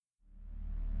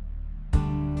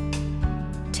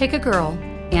Take a girl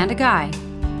and a guy,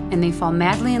 and they fall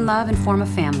madly in love and form a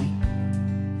family.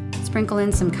 Sprinkle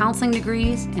in some counseling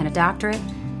degrees and a doctorate,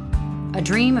 a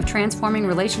dream of transforming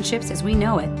relationships as we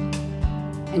know it.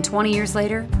 And 20 years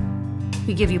later,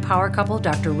 we give you power couple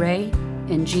Dr. Ray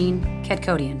and Jean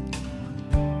Kadkodian.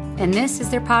 And this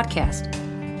is their podcast,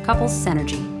 Couples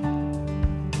Synergy.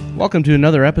 Welcome to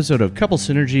another episode of Couple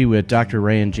Synergy with Dr.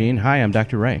 Ray and Jean. Hi, I'm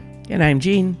Dr. Ray. And I'm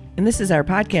Jean, and this is our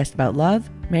podcast about love,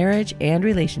 marriage, and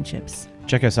relationships.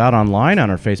 Check us out online on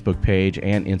our Facebook page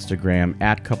and Instagram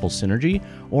at Couple Synergy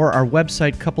or our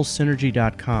website,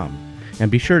 couplesynergy.com. And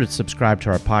be sure to subscribe to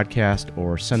our podcast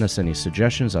or send us any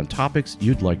suggestions on topics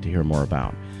you'd like to hear more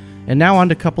about. And now on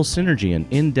to Couple Synergy, an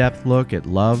in-depth look at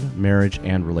love, marriage,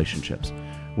 and relationships,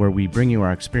 where we bring you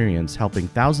our experience helping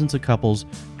thousands of couples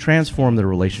transform their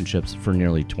relationships for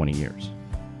nearly 20 years.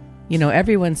 You know,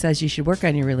 everyone says you should work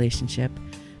on your relationship,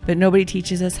 but nobody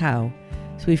teaches us how.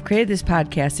 So we've created this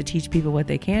podcast to teach people what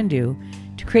they can do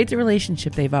to create the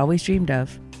relationship they've always dreamed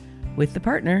of with the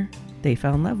partner they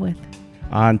fell in love with.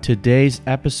 On today's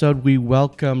episode, we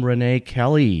welcome Renee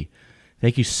Kelly.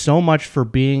 Thank you so much for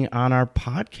being on our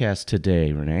podcast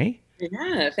today, Renee.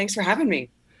 Yeah, thanks for having me.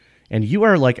 And you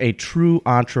are like a true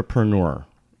entrepreneur.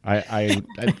 I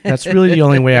that's really the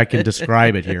only way I can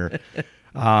describe it here.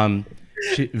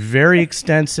 Very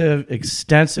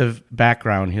extensive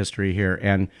background history here.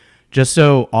 And just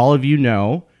so all of you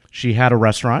know, she had a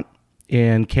restaurant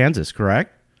in Kansas,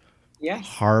 correct? Yes.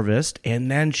 Harvest.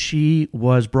 And then she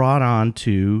was brought on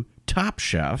to Top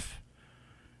Chef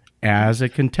as a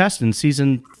contestant in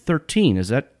season 13.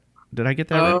 Did I get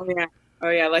that right? Yeah. Oh,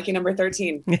 yeah. Lucky number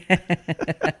 13.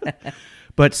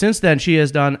 But since then, she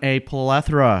has done a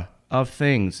plethora of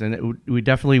things. And we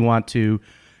definitely want to,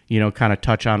 kind of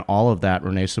touch on all of that,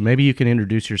 Renee. So maybe you can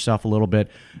introduce yourself a little bit.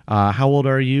 How old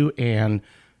are you and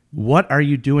what are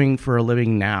you doing for a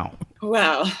living now?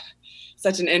 Well,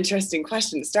 such an interesting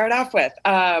question to start off with.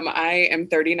 I am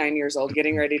 39 years old,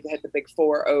 getting ready to hit the big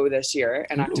 4-0 this year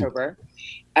in October.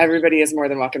 Everybody is more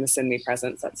than welcome to send me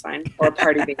presents. That's fine. Or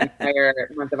party the entire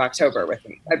month of October with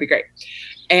me. That'd be great.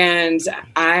 And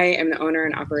I am the owner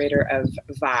and operator of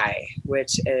Vi,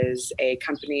 which is a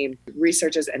company that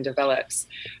researches and develops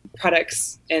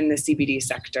products in the CBD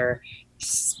sector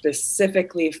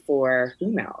specifically for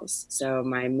females. So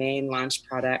my main launch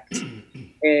product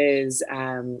is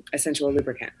a sensual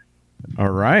lubricant. All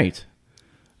right.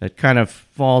 That kind of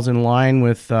falls in line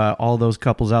with all those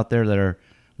couples out there that are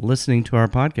listening to our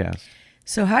podcast.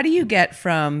 So how do you get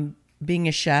from being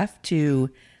a chef to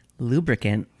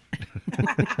lubricant?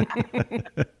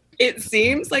 It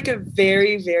seems like a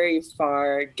very, very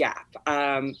far gap.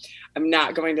 I'm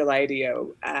not going to lie to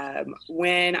you.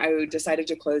 When I decided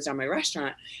to close down my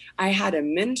restaurant, I had a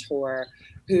mentor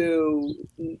who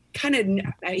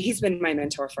he's been my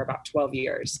mentor for about 12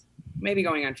 years, maybe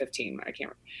going on 15, I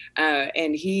can't remember.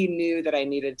 And he knew that I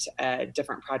needed a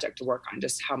different project to work on,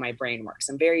 just how my brain works.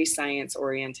 I'm very science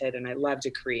oriented and I love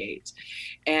to create.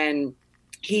 And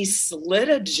he slid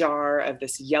a jar of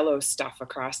this yellow stuff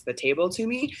across the table to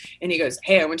me. And he goes,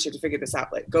 "Hey, I want you to figure this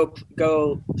out. Like, go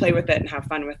play with it and have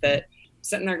fun with it." I'm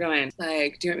sitting there going,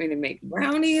 like, do you want me to make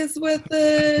brownies with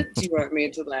it? Do you want me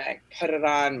to put it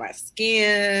on my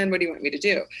skin? What do you want me to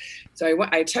do? So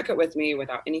I took it with me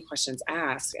without any questions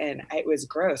asked. And it was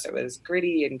gross. It was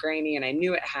gritty and grainy. And I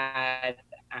knew it had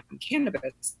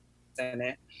cannabis in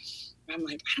it. I'm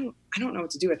like, I don't know what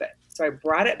to do with it. So I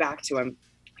brought it back to him.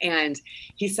 And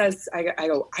he says, I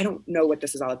go, "I don't know what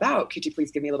this is all about. Could you please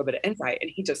give me a little bit of insight?"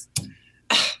 And he just,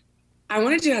 "I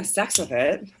wanted you to have sex with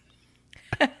it."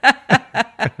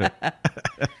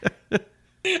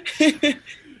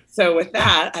 So with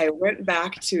that, I went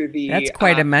back to the... That's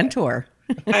quite a mentor.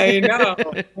 I know.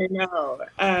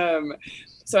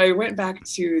 So I went back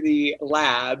to the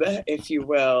lab, if you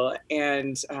will,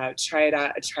 and tried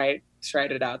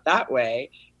it out that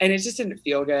way. And it just didn't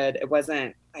feel good. It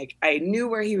wasn't like I knew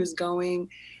where he was going.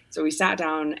 So we sat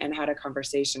down and had a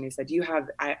conversation. He said,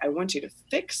 I want you to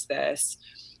fix this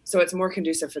so it's more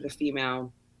conducive for the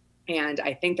female. And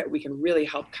I think that we can really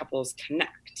help couples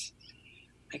connect.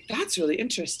 Like, that's really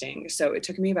interesting. So it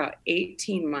took me about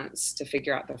 18 months to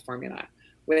figure out the formula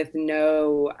with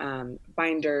no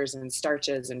binders and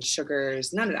starches and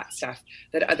sugars, none of that stuff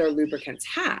that other lubricants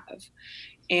have.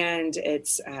 And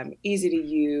it's easy to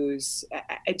use.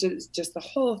 Just the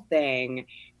whole thing,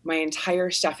 my entire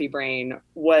chefy brain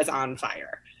was on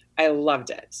fire. I loved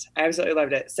it. I absolutely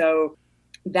loved it. So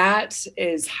that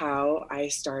is how I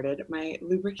started my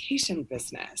lubrication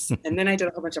business. And then I did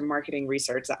a whole bunch of marketing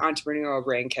research. The entrepreneurial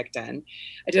brain kicked in.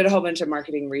 I did a whole bunch of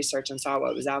marketing research and saw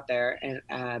what was out there.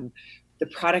 And the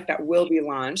product that will be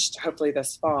launched, hopefully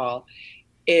this fall,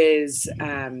 is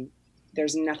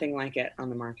there's nothing like it on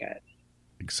the market.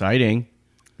 Exciting.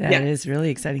 That is really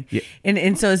exciting. Yeah.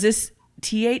 And so is this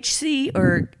THC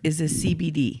or is this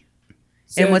CBD?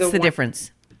 So and what's the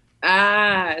difference?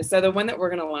 So the one that we're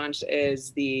going to launch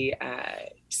is the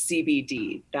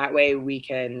CBD. That way we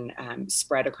can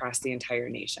spread across the entire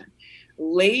nation.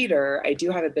 Later, I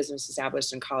do have a business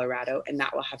established in Colorado, and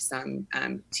that will have some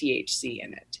THC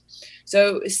in it.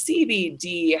 So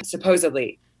CBD,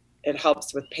 supposedly, it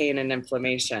helps with pain and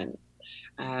inflammation.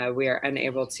 We are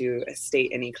unable to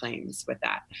state any claims with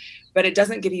that. But it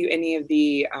doesn't give you any of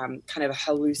the kind of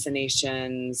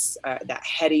hallucinations, that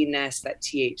headiness that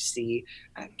THC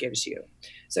gives you.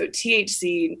 So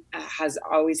THC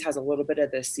always has a little bit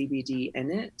of the CBD in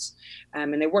it,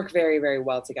 and they work very, very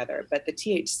well together. But the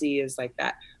THC is like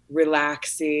that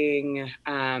relaxing,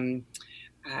 kind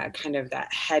of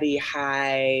that heady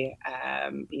high,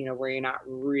 where you're not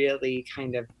really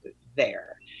kind of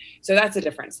there. So that's the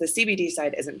difference. The CBD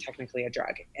side isn't technically a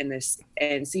drug, and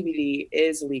CBD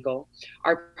is legal.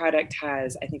 Our product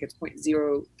has, I think it's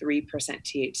 0.03%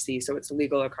 THC, so it's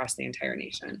legal across the entire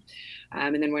nation.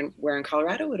 And then when we're in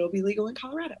Colorado, it'll be legal in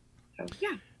Colorado. So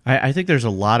yeah. I think there's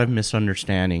a lot of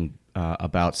misunderstanding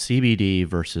about CBD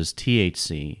versus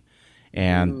THC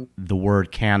and the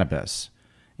word cannabis.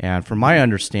 And from my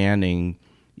understanding,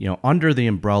 under the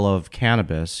umbrella of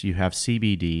cannabis, you have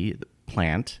CBD the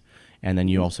plant, and then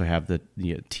you also have the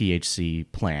THC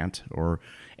plant,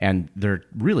 and they're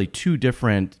really two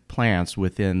different plants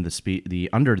within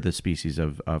under the species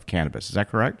of cannabis. Is that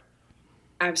correct?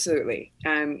 Absolutely.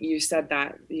 You said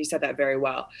that very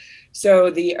well.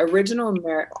 So the original,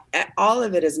 all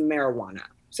of it is marijuana.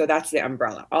 So that's the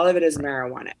umbrella. All of it is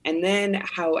marijuana. And then,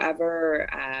 however,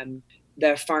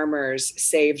 the farmers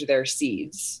saved their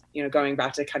seeds, going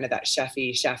back to kind of that chef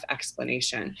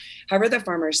explanation. However, the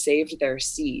farmers saved their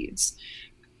seeds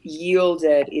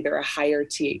yielded either a higher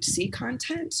THC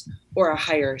content or a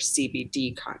higher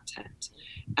CBD content.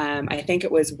 I think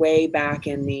it was way back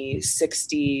in the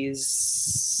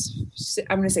 60s,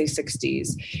 I'm going to say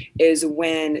 60s, is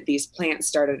when these plants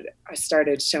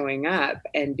started showing up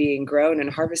and being grown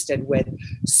and harvested with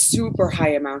super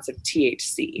high amounts of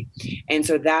THC. And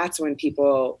so that's when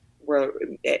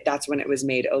that's when it was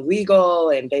made illegal,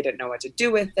 and they didn't know what to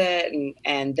do with it.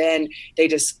 And then they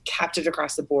just capped it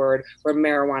across the board where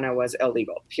marijuana was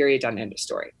illegal, period, done, end of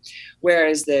story.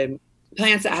 Whereas the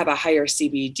plants that have a higher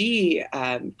CBD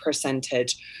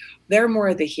percentage, they're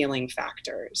more the healing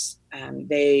factors.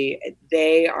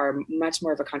 They are much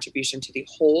more of a contribution to the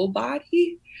whole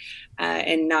body,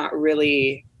 and not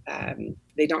really.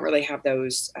 They don't really have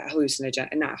those not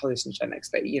hallucinogenics,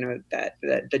 but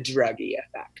the druggy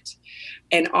effect.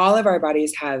 And all of our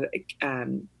bodies have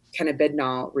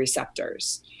cannabidinol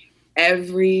receptors.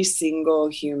 Every single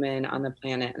human on the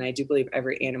planet, and I do believe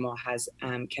every animal, has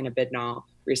cannabidinol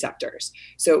receptors.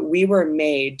 So we were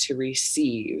made to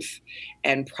receive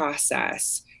and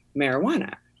process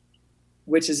marijuana,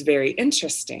 which is very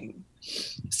interesting.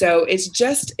 So it's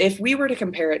just, if we were to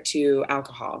compare it to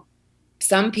alcohol,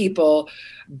 some people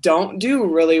don't do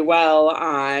really well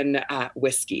on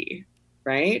whiskey,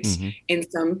 right? Mm-hmm. And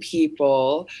some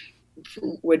people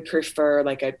would prefer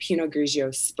like a Pinot Grigio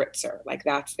spritzer, like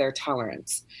that's their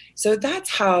tolerance. So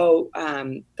that's how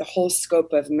the whole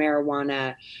scope of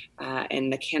marijuana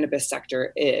and the cannabis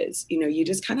sector is. You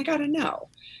just kind of got to know.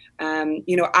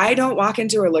 I don't walk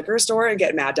into a liquor store and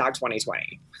get Mad Dog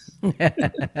 2020.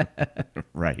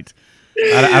 Right.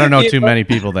 I don't know too many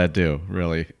people that do,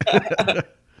 really.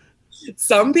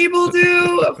 Some people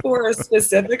do for a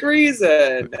specific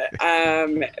reason,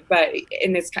 but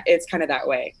it's kind of that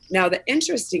way. Now, the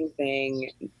interesting thing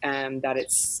that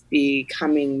it's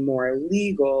becoming more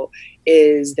legal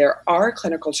is there are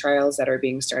clinical trials that are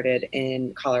being started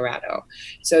in Colorado.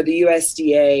 So the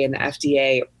USDA and the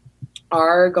FDA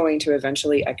are going to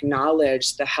eventually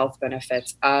acknowledge the health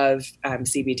benefits of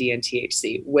CBD and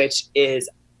THC, which is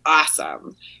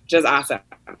awesome. Just awesome.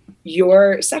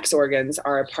 Your sex organs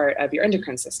are a part of your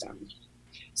endocrine system.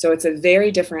 So it's a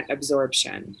very different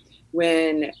absorption.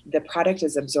 When the product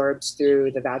is absorbed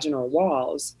through the vaginal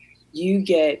walls, you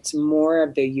get more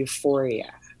of the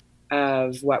euphoria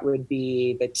of what would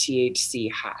be the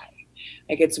THC high.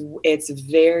 Like it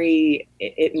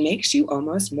makes you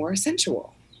almost more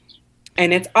sensual.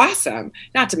 And it's awesome.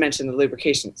 Not to mention the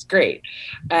lubrication is great.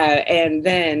 And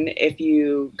then if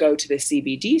you go to the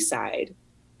CBD side,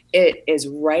 it is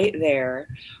right there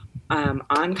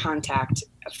on contact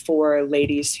for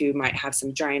ladies who might have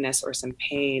some dryness or some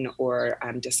pain or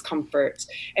discomfort,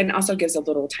 and also gives a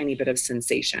little tiny bit of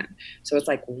sensation. So it's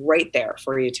like right there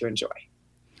for you to enjoy.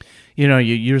 You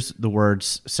use the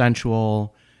words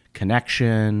sensual,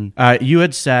 connection. You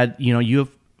had said, you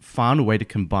have found a way to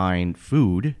combine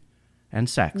food and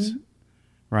sex,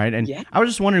 right? And I was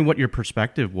just wondering what your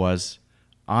perspective was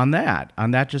on that.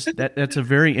 Just that's a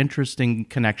very interesting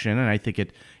connection, and I think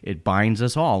it binds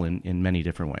us all in many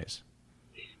different ways.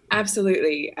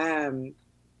 Absolutely.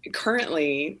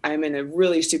 Currently, I'm in a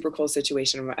really super cool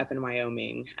situation up in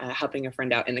Wyoming, helping a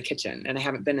friend out in the kitchen. And I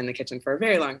haven't been in the kitchen for a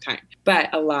very long time. But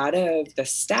a lot of the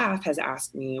staff has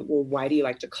asked me, well, why do you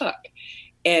like to cook?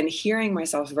 And hearing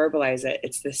myself verbalize it,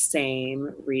 it's the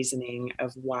same reasoning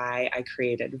of why I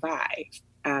created Vi.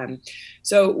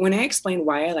 So when I explain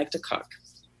why I like to cook,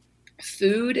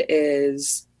 food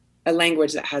is a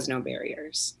language that has no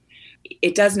barriers.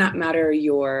 It does not matter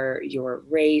your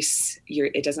race,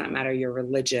 it does not matter your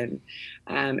religion,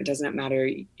 it does not matter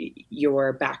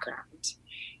your background.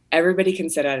 Everybody can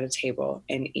sit at a table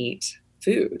and eat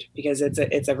food because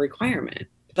it's a requirement.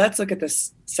 Let's look at the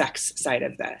sex side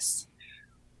of this.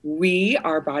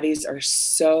 Our bodies are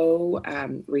so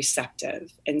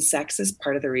receptive, and sex is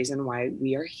part of the reason why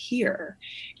we are here.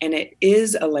 And it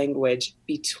is a language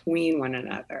between one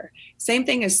another. Same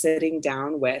thing as sitting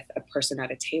down with a person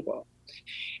at a table.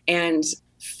 And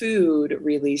food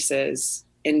releases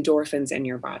endorphins in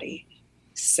your body.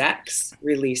 Sex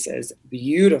releases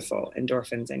beautiful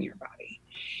endorphins in your body.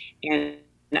 And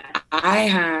I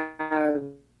have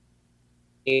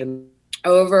an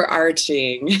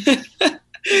overarching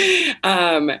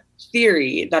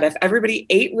theory that if everybody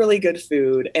ate really good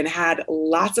food and had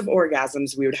lots of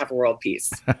orgasms, we would have world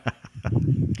peace.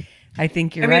 I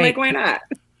think you're right. I mean, like, why not?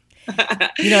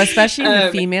 Especially in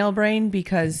the female brain,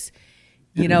 because,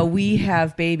 we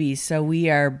have babies, so we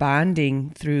are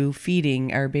bonding through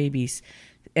feeding our babies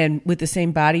and with the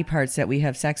same body parts that we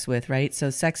have sex with, right? So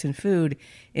sex and food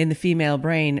in the female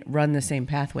brain run the same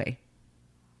pathway.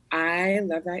 I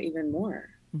love that even more.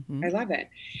 I love it.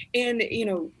 And,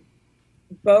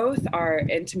 both are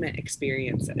intimate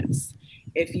experiences.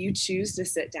 If you choose to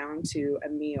sit down to a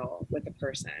meal with a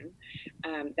person,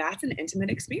 that's an intimate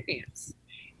experience.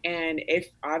 And if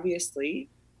obviously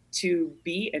to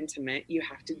be intimate, you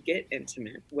have to get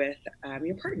intimate with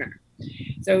your partner.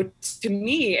 So to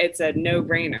me, it's a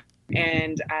no-brainer.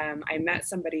 And I met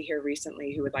somebody here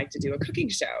recently who would like to do a cooking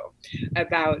show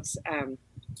about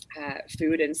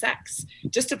food and sex,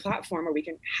 just a platform where we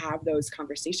can have those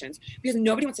conversations, because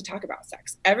nobody wants to talk about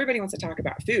sex. Everybody wants to talk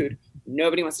about food.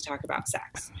 Nobody wants to talk about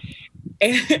sex.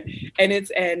 And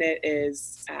it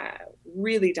is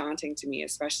really daunting to me,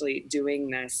 especially doing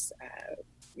this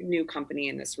new company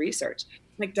and this research.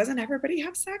 Like, doesn't everybody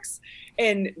have sex?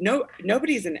 And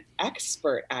nobody's an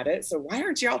expert at it. So why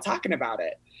aren't y'all talking about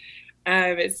it?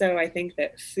 So I think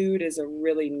that food is a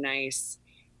really nice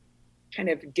kind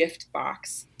of gift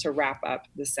box to wrap up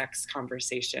the sex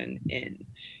conversation in.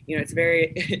 It's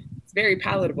very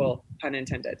palatable, pun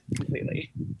intended, completely.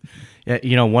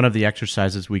 Yeah, one of the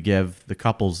exercises we give the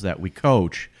couples that we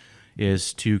coach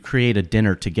is to create a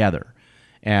dinner together.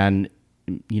 And,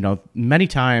 many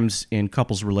times in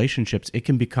couples relationships, it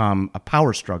can become a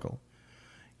power struggle,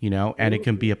 and it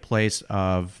can be a place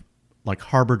of like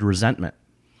harbored resentment,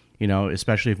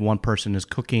 especially if one person is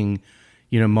cooking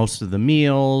most of the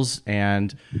meals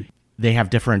and they have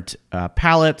different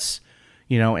palates,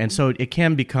 and so it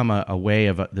can become a way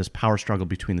of this power struggle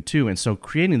between the two. And so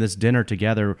creating this dinner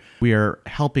together, we are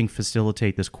helping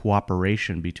facilitate this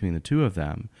cooperation between the two of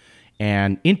them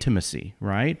and intimacy,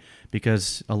 right?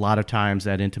 Because a lot of times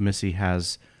that intimacy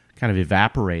has kind of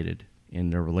evaporated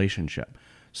in their relationship.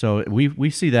 So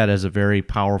we see that as a very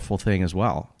powerful thing as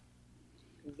well.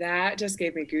 That just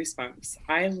gave me goosebumps.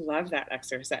 I love that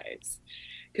exercise.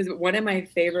 Because one of my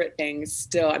favorite things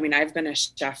still, I've been a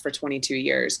chef for 22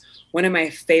 years. One of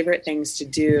my favorite things to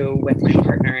do with my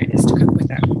partner is to cook with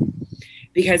them.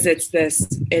 Because it's this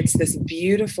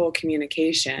beautiful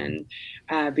communication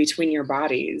between your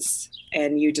bodies,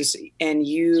 and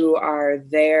you are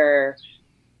there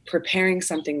preparing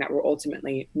something that will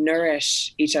ultimately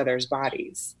nourish each other's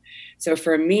bodies. So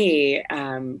for me,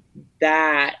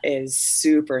 that is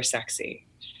super sexy.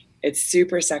 It's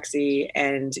super sexy.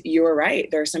 And you're right.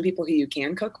 There are some people who you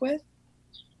can cook with.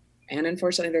 And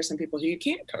unfortunately, there's some people who you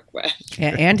can't cook with.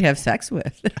 And have sex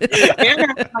with.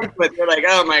 You're like,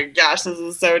 oh my gosh, this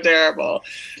is so terrible.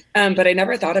 But I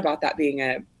never thought about that being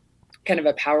a kind of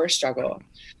a power struggle.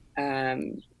 The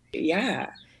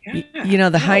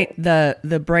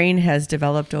brain has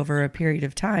developed over a period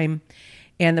of time.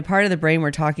 And the part of the brain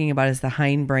we're talking about is the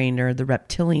hindbrain, or the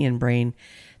reptilian brain,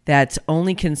 that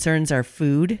only concerns our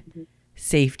food,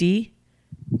 safety,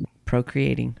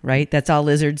 procreating, right? That's all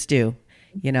lizards do.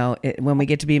 When we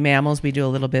get to be mammals, we do a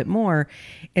little bit more.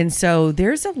 And so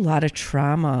there's a lot of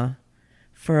trauma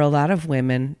for a lot of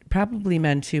women, probably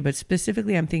men too, but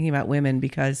specifically I'm thinking about women,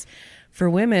 because for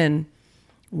women,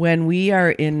 when we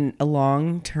are in a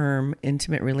long-term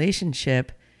intimate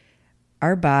relationship,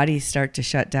 our bodies start to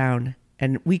shut down.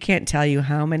 And we can't tell you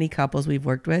how many couples we've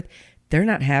worked with, they're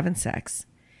not having sex.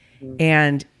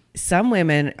 And some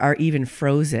women are even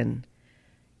frozen.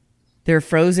 They're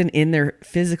frozen in their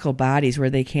physical bodies where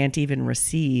they can't even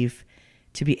receive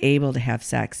to be able to have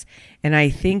sex. And I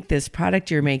think this product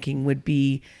you're making would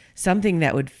be something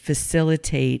that would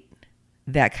facilitate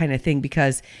that kind of thing,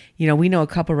 because, we know a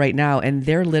couple right now, and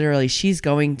she's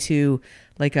going to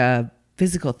like a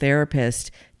physical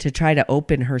therapist to try to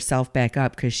open herself back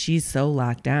up because she's so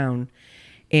locked down.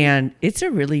 And it's a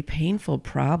really painful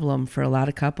problem for a lot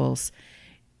of couples.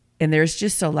 And there's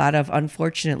just a lot of,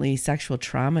 unfortunately, sexual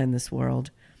trauma in this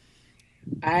world.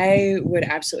 I would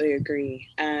absolutely agree.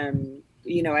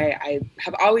 I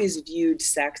have always viewed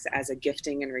sex as a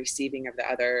gifting and receiving of the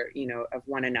other, of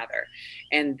one another.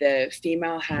 And the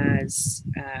female has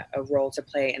a role to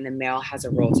play and the male has a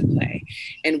role to play.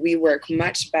 And we work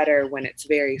much better when it's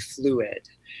very fluid.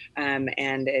 And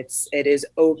it is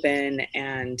open,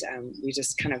 and we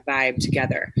just kind of vibe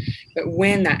together. But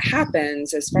when that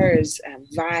happens, as far as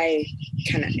Vi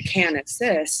can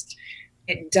assist,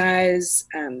 it does.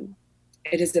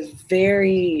 It is a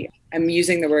very, I'm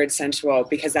using the word sensual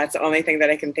because that's the only thing that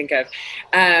I can think of.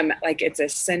 It's a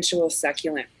sensual,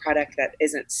 succulent product that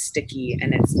isn't sticky,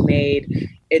 and it's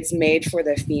made for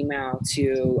the female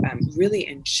to really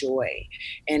enjoy.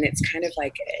 And it's kind of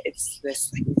like, it's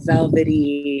this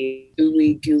velvety,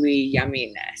 ooey gooey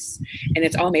yumminess. And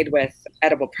it's all made with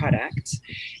edible product.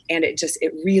 And it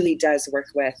really does work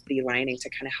with the lining to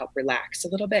kind of help relax a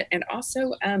little bit. And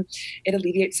also it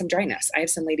alleviates some dryness. I have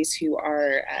some ladies who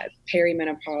are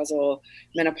perimenopausal,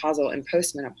 menopausal, and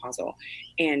postmenopausal.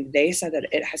 And they said that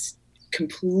it has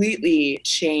completely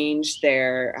changed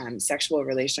their sexual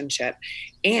relationship,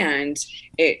 and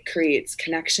it creates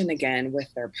connection again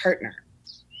with their partner.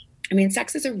 I mean,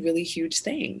 sex is a really huge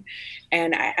thing.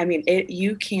 And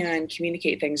you can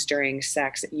communicate things during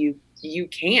sex that you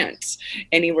can't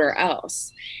anywhere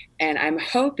else. And I'm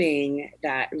hoping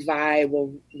that Vi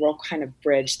will kind of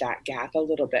bridge that gap a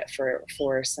little bit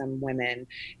for some women,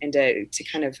 and to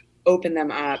kind of open them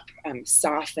up,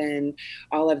 soften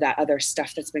all of that other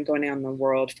stuff that's been going on in the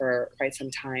world for quite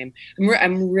some time.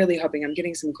 I'm really hoping. I'm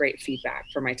getting some great feedback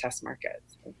for my test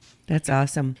markets. That's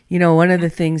awesome. One of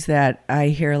the things that I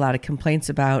hear a lot of complaints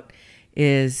about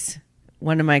is,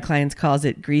 one of my clients calls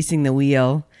it greasing the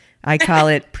wheel. I call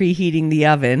it preheating the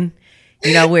oven,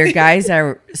 where guys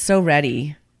are so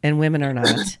ready and women are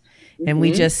not. And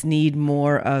we just need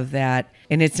more of that.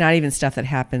 And it's not even stuff that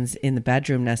happens in the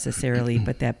bedroom necessarily,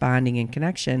 but that bonding and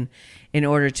connection in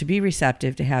order to be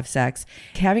receptive to have sex.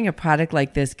 Having a product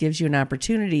like this gives you an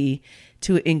opportunity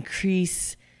to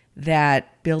increase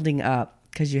that building up,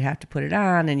 because you have to put it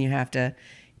on and you have to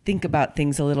think about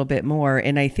things a little bit more.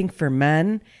 And I think for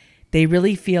men, they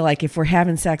really feel like if we're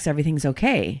having sex, everything's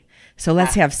okay. So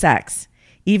let's have sex,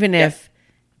 even if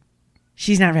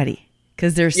she's not ready,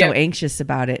 because they're so anxious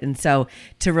about it. And so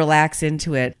to relax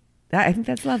into it, I think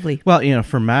that's lovely. Well,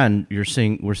 for men, we're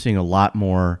seeing a lot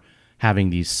more having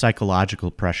these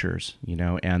psychological pressures,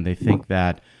 and they think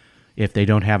that if they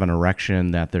don't have an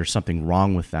erection, that there's something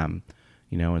wrong with them,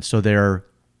 and so they're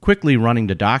quickly running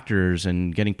to doctors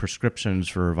and getting prescriptions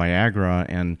for Viagra,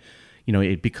 and,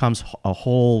 it becomes a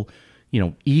whole,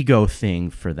 ego thing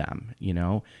for them,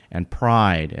 and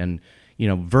pride, and,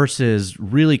 versus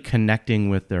really connecting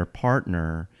with their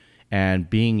partner and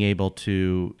being able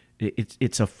to,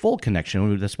 it's a full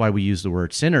connection. That's why we use the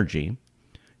word synergy,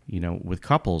 with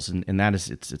couples. And that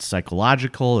is, it's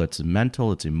psychological, it's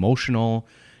mental, it's emotional,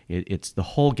 it's the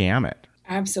whole gamut.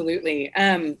 Absolutely.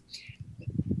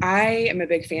 I am a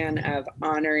big fan of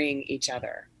honoring each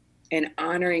other and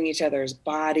honoring each other's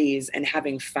bodies and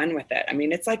having fun with it. I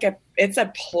mean, it's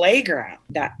a playground,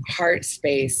 that heart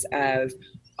space of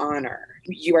honor.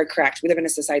 You are correct. We live in a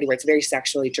society where it's very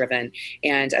sexually driven,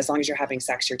 and as long as you're having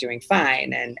sex, you're doing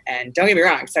fine. And don't get me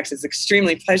wrong, sex is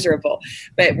extremely pleasurable.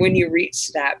 But when you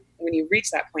reach that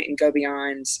point and go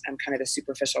beyond kind of the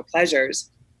superficial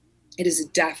pleasures, it is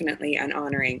definitely an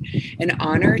honoring. And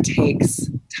honor takes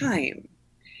time.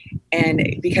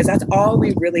 And because that's all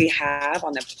we really have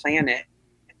on the planet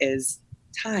is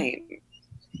time.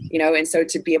 And so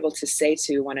to be able to say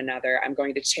to one another, I'm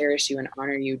going to cherish you and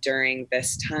honor you during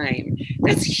this time,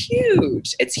 that's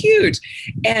huge. It's huge.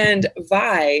 And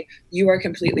Vi, you are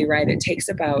completely right. It takes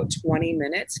about 20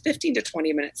 minutes, 15 to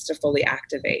 20 minutes to fully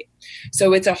activate.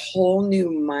 So it's a whole new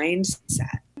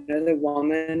mindset. The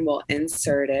woman will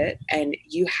insert it and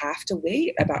you have to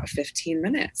wait about 15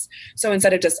 minutes. So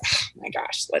instead of just, oh my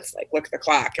gosh, let's look at the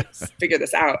clock and figure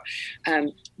this out.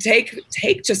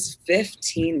 Take just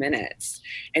 15 minutes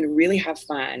and really have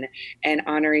fun and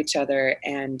honor each other.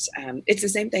 And it's the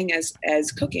same thing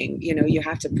as cooking. You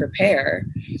have to prepare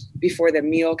before the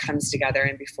meal comes together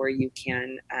and before you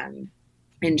can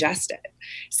ingest it.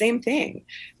 Same thing,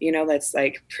 let's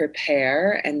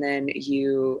prepare, and then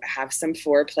you have some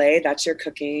foreplay, that's your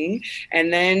cooking,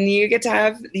 and then you get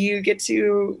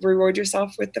to reward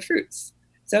yourself with the fruits.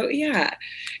 So yeah,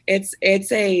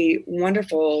 it's a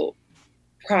wonderful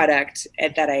product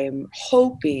that I'm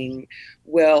hoping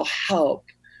will help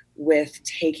with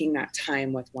taking that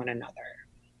time with one another.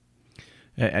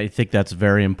 I think that's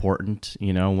very important.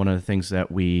 One of the things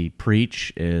that we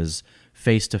preach is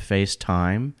face-to-face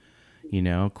time,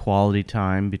 quality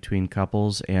time between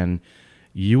couples. And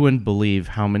you wouldn't believe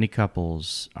how many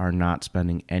couples are not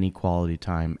spending any quality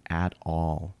time at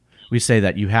all. We say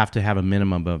that you have to have a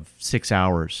minimum of 6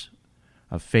 hours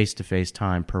of face-to-face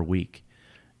time per week.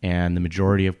 And the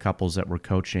majority of couples that we're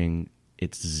coaching,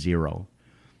 it's 0.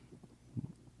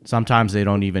 Sometimes they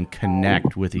don't even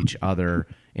connect with each other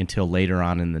until later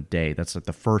on in the day. That's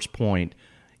the first point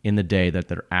in the day that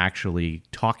they're actually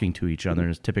talking to each other,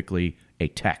 and it's typically a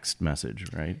text message,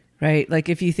 right? Right. Like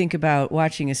if you think about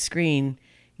watching a screen,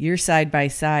 you're side by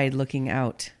side looking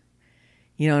out.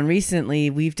 And recently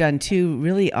we've done 2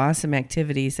 really awesome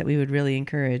activities that we would really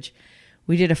encourage.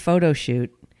 We did a photo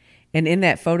shoot, and in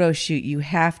that photo shoot, you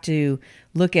have to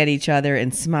look at each other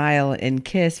and smile and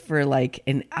kiss for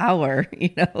an hour,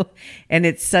 and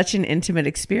it's such an intimate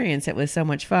experience. It was so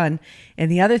much fun.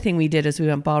 And the other thing we did is we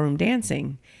went ballroom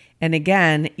dancing. And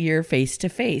again, you're face to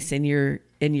face and you're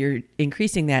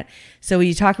increasing that. So when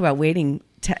you talk about waiting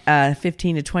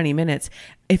 15 to 20 minutes,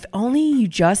 if only you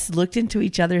just looked into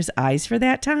each other's eyes for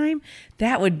that time,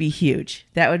 that would be huge.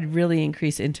 That would really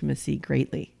increase intimacy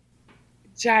greatly.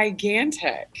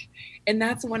 Gigantic. And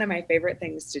that's one of my favorite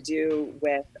things to do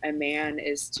with a man,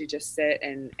 is to just sit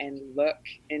and look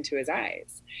into his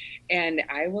eyes. And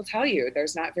I will tell you,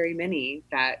 there's not very many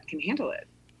that can handle it.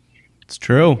 It's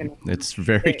true. It's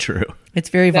very true. It's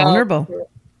very vulnerable.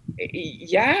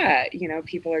 Yeah.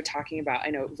 People are talking about,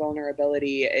 I know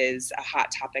vulnerability is a hot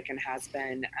topic and has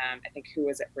been, I think, who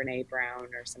was it? Brene Brown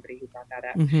or somebody who brought that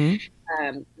up.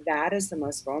 Mm-hmm. That is the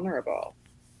most vulnerable,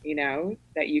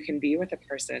 that you can be with a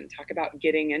person. Talk about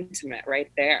getting intimate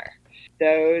right there.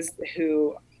 Those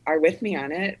who are with me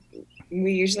on it,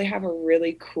 we usually have a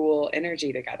really cool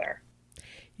energy together.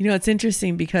 It's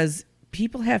interesting because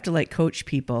people have to coach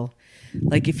people.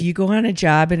 If you go on a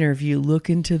job interview, look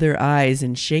into their eyes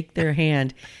and shake their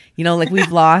hand,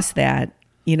 we've lost that,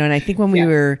 and I think when we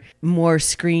were more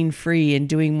screen free and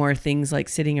doing more things like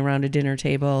sitting around a dinner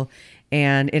table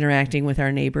and interacting with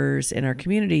our neighbors and our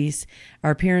communities,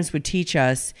 our parents would teach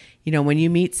us, when you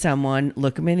meet someone,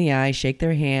 look them in the eye, shake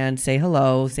their hand, say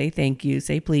hello, say thank you,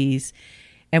 say please.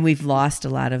 And we've lost a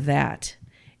lot of that.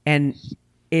 And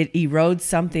it erodes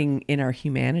something in our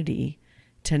humanity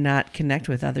to not connect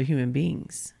with other human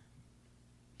beings.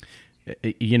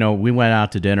 We went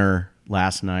out to dinner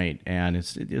last night, and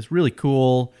it's really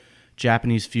cool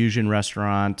Japanese fusion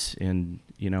restaurant in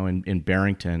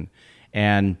Barrington,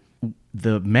 and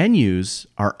the menus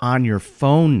are on your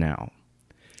phone now.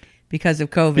 Because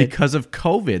of COVID. Because of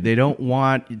COVID. They don't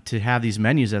want to have these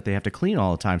menus that they have to clean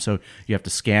all the time. So you have to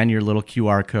scan your little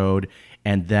QR code,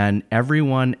 and then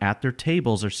everyone at their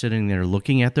tables are sitting there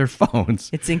looking at their phones.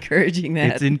 It's encouraging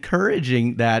that. It's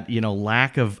encouraging that,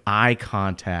 lack of eye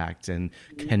contact and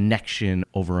connection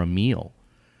over a meal.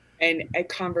 And a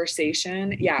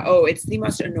conversation. Yeah. Oh, it's the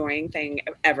most annoying thing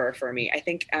ever for me. I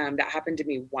think that happened to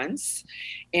me once.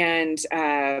 And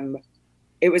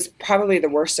it was probably the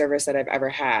worst service that I've ever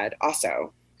had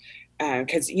also.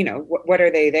 Because, what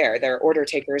are they there? They're order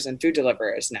takers and food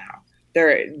deliverers now.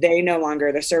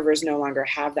 The servers no longer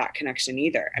have that connection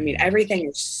either. I mean, everything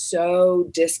is so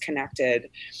disconnected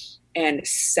and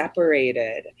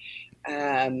separated.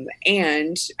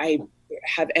 And I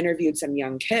have interviewed some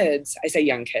young kids. I say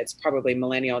young kids, probably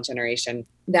millennial generation,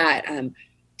 that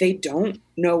they don't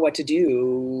know what to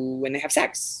do when they have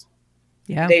sex.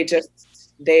 Yeah. They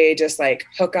just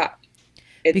hook up.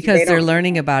 Because they're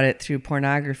learning about it through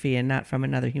pornography and not from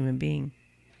another human being.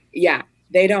 Yeah.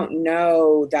 they don't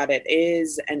know that it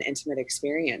is an intimate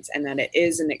experience and that it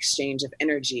is an exchange of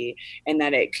energy and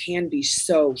that it can be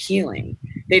so healing.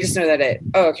 They just know that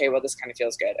okay, well, this kind of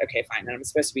feels good. Okay, fine. And I'm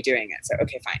supposed to be doing it. So,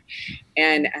 okay, fine.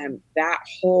 And that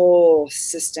whole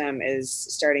system is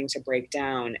starting to break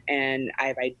down. And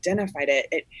I've identified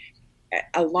it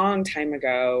a long time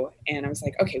ago. And I was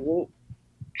like, okay, well,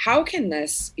 how can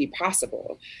this be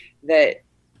possible that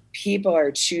people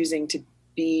are choosing to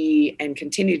be and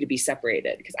continue to be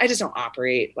separated? Because I just don't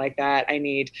operate like that. I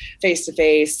need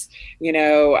face-to-face,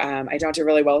 I don't do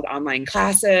really well with online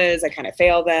classes. I kind of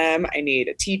fail them. I need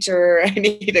a teacher. I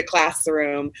need a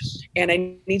classroom, and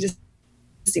I need to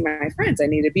see my friends. I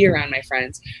need to be around my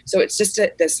friends. So it's just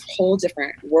this whole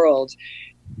different world.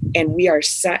 And we are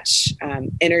such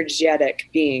energetic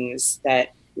beings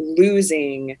that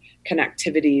losing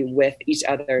connectivity with each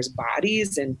other's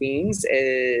bodies and beings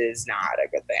is not a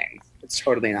good thing. It's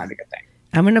totally not a good thing.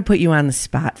 I'm going to put you on the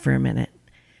spot for a minute.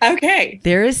 Okay.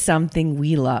 There is something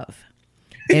we love.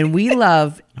 And we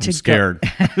love to I'm scared.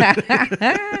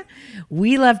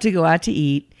 We love to go out to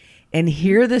eat and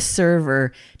hear the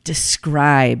server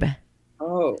describe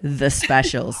the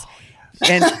specials.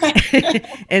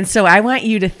 And so I want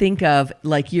you to think of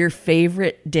like your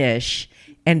favorite dish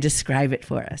and describe it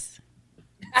for us.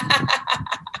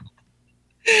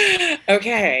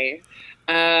 Okay.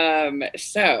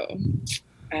 So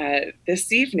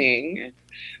this evening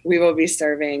we will be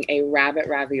serving a rabbit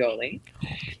ravioli.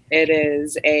 It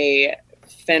is a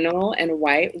fennel and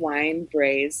white wine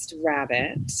braised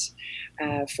rabbit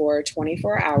for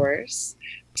 24 hours,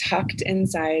 tucked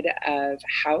inside of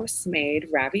house-made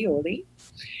ravioli.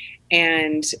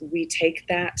 And we take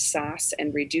that sauce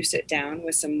and reduce it down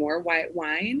with some more white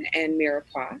wine and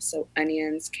mirepoix, so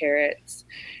onions, carrots,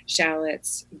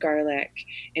 shallots, garlic,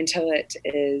 until it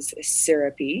is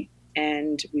syrupy.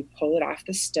 And we pull it off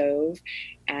the stove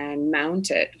and mount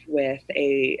it with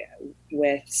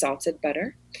salted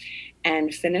butter,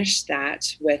 and finish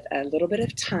that with a little bit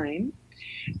of thyme.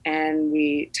 And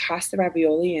we toss the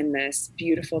ravioli in this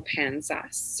beautiful pan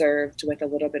sauce, served with a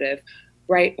little bit of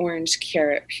bright orange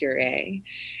carrot puree,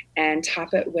 and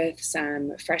top it with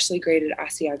some freshly grated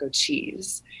Asiago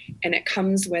cheese. And it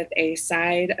comes with a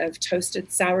side of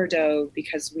toasted sourdough,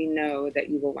 because we know that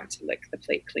you will want to lick the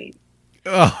plate clean.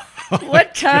 Oh.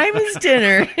 What time is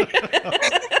dinner?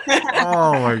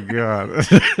 Oh my God.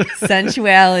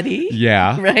 Sensuality.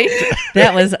 Yeah. Right?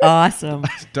 That was awesome.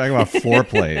 Talking about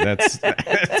foreplay. That's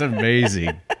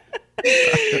amazing.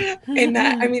 And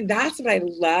that's what I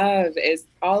love, is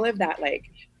all of that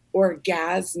like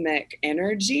orgasmic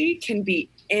energy can be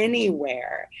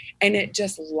anywhere, and it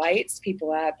just lights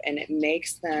people up, and it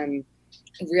makes them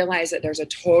realize that there's a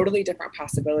totally different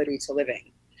possibility to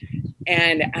living.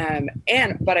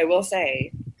 But I will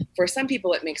say, for some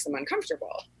people it makes them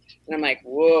uncomfortable, and I'm like,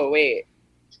 whoa, wait,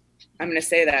 I'm going to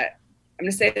say that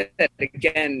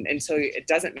again until it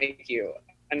doesn't make you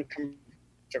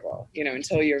uncomfortable,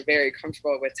 until you're very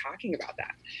comfortable with talking about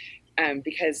that.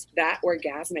 Because that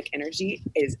orgasmic energy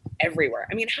is everywhere.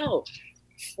 I mean, hell,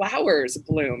 flowers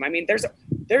bloom. I mean,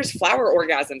 there's flower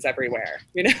orgasms everywhere,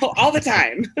 all the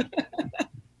time.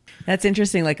 That's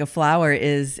interesting. Like a flower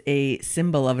is a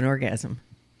symbol of an orgasm.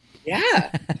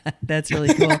 Yeah. That's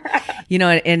really cool.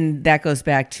 And that goes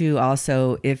back to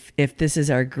also, if this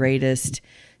is our greatest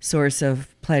source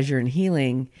of pleasure and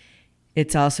healing,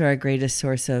 it's also our greatest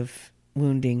source of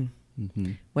wounding.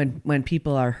 Mm-hmm. When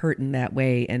people are hurt in that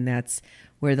way, and that's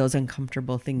where those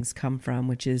uncomfortable things come from,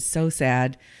 which is so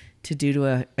sad to do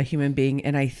to a human being.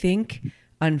 And I think,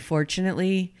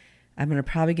 unfortunately, I'm going to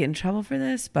probably get in trouble for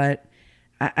this, but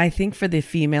I think for the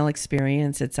female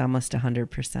experience, it's almost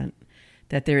 100%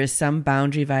 that there is some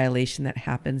boundary violation that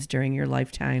happens during your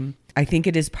lifetime. I think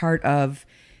it is part of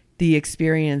the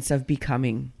experience of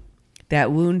becoming.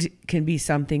 That wound can be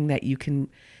something that you can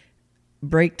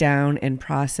break down and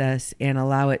process and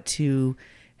allow it to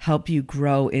help you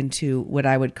grow into what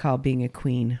I would call being a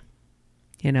queen.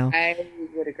 I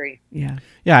would agree. Yeah.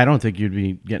 Yeah, I don't think you'd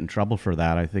be getting in trouble for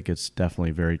that. I think it's definitely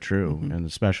very true. Mm-hmm. And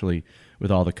especially with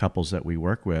all the couples that we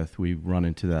work with, we run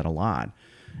into that a lot.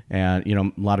 And,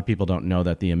 a lot of people don't know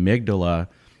that the amygdala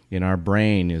in our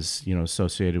brain is,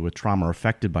 associated with trauma, or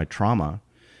affected by trauma.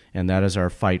 And that is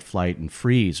our fight, flight, and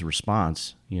freeze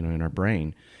response, in our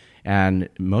brain. And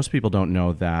most people don't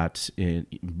know that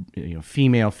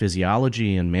female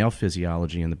physiology and male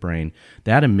physiology in the brain,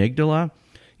 that amygdala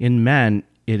in men,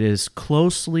 it is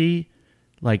closely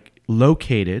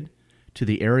located to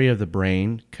the area of the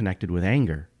brain connected with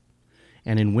anger.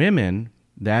 And in women,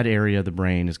 that area of the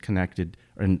brain is connected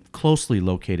and closely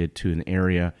located to an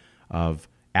area of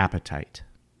appetite.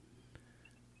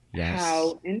 Yes.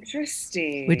 How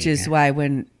interesting. Which is why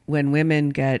when women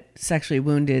get sexually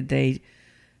wounded, they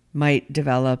might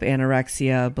develop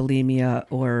anorexia, bulimia,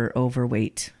 or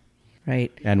overweight,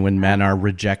 right? And when men are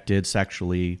rejected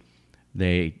sexually,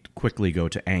 they quickly go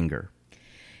to anger.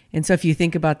 And so if you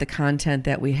think about the content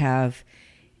that we have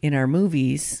in our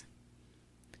movies,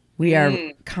 we are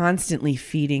constantly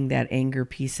feeding that anger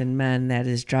piece in men that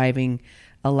is driving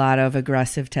a lot of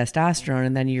aggressive testosterone.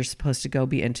 And then you're supposed to go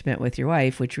be intimate with your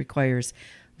wife, which requires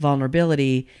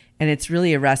vulnerability. And it's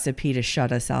really a recipe to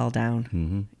shut us all down.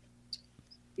 Mm-hmm.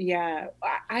 Yeah,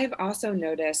 I've also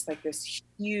noticed like this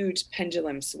huge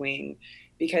pendulum swing,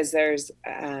 because there's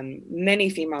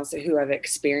many females who have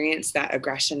experienced that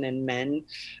aggression in men,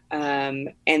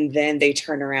 and then they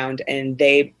turn around and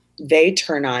they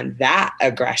turn on that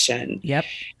aggression. Yep.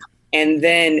 And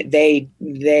then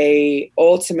they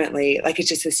ultimately, like, it's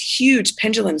just this huge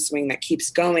pendulum swing that keeps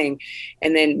going.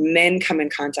 And then men come in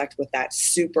contact with that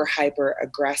super hyper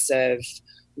aggressive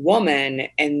woman,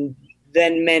 and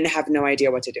then men have no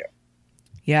idea what to do.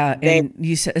 Yeah. And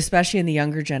you, especially in the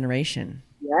younger generation.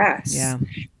 Yes. Yeah.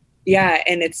 Yeah.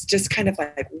 And it's just kind of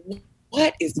like,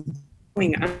 what is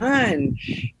going on?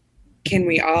 Can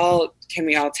we all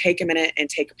take a minute and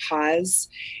take a pause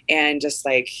and just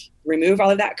like remove all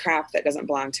of that crap that doesn't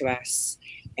belong to us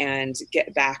and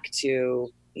get back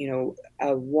to, you know,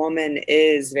 a woman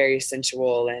is very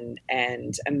sensual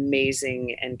and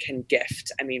amazing and can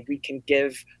gift. I mean, we can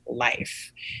give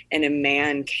life, and a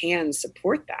man can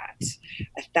support that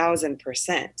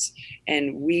 1,000%.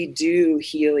 And we do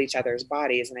heal each other's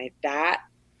bodies. And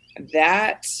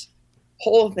that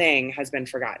whole thing has been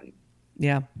forgotten.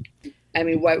 Yeah. I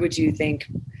mean, what would you think?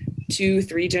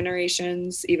 2-3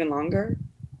 generations, even longer?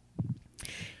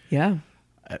 Yeah.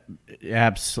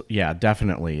 Yeah,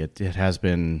 definitely. It has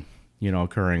been, you know,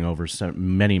 occurring over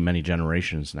many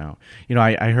generations now. You know,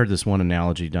 I heard this one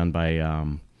analogy done by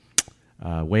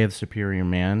Way of the Superior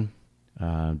Man,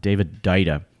 David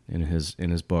Deida, in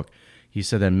his book. He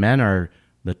said that men are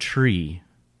the tree,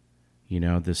 you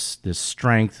know, this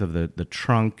strength of the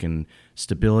trunk and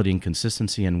stability and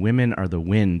consistency, and women are the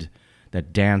wind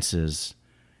that dances,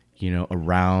 you know,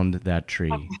 around that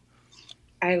tree.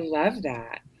 I love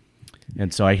that.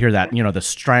 And so I hear that, you know, the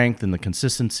strength and the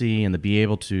consistency and to be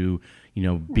able to, you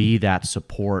know, be that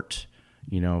support,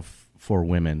 you know, for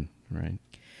women, right?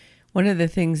 One of the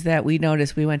things that we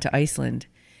noticed, we went to Iceland,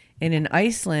 and in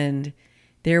Iceland,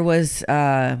 there was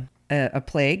a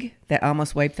plague that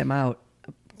almost wiped them out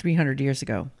 300 years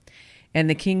ago. And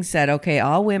the king said, okay,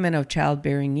 all women of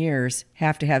childbearing years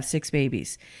have to have 6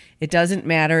 babies. It doesn't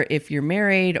matter if you're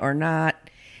married or not.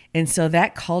 And so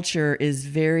that culture is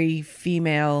very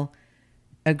female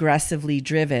aggressively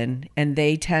driven, and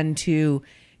they tend to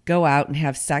go out and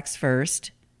have sex first,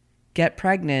 get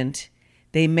pregnant.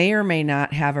 They may or may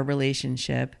not have a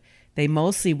relationship. They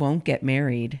mostly won't get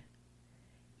married.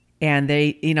 And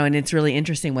they, you know, and it's really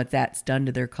interesting what that's done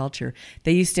to their culture.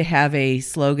 They used to have a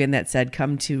slogan that said,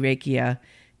 come to Reykjavik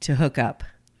to hook up,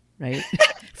 right?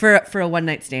 for a one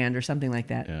night stand or something like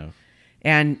that. Yeah.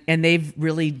 And they've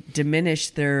really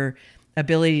diminished their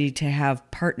ability to have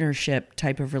partnership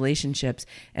type of relationships,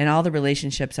 and all the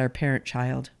relationships are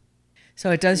parent-child. So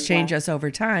it does change us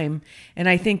over time. And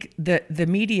I think the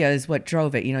media is what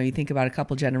drove it. You know, you think about a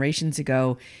couple generations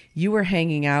ago, you were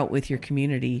hanging out with your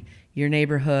community, your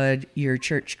neighborhood, your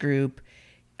church group,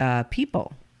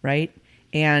 people, right?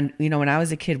 And, you know, when I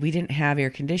was a kid, we didn't have air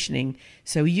conditioning.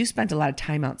 So you spent a lot of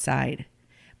time outside.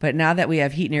 But now that we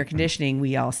have heat and air conditioning,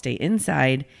 we all stay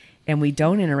inside and we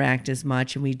don't interact as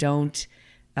much, and we don't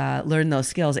learn those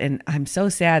skills. And I'm so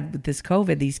sad with this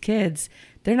COVID, these kids,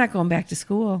 they're not going back to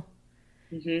school.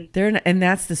 Mm-hmm. And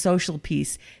that's the social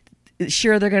piece.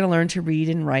 Sure, they're going to learn to read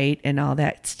and write and all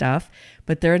that stuff,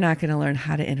 but they're not going to learn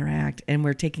how to interact. And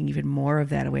we're taking even more of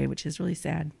that away, which is really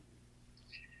sad.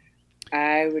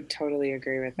 I would totally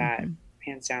agree with that,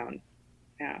 hands down.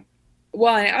 Yeah.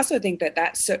 Well, and I also think that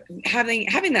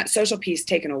having that social piece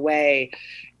taken away,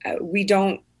 we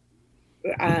don't.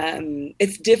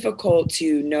 It's difficult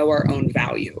to know our own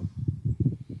value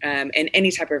in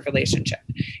any type of relationship.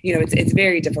 You know, it's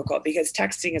very difficult because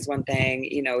texting is one thing,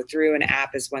 you know, through an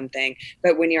app is one thing,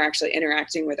 but when you're actually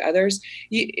interacting with others,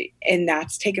 and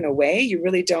that's taken away, you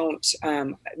really don't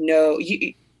know.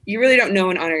 You really don't know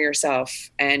and honor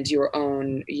yourself and your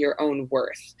own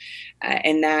worth,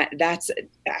 and that's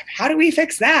how do we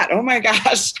fix that? Oh my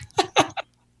gosh.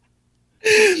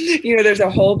 You know, there's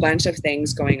a whole bunch of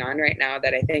things going on right now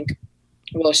that I think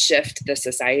will shift the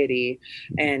society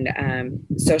and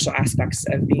social aspects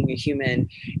of being a human.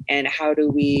 And how do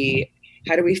we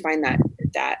find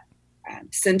that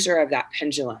center of that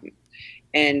pendulum?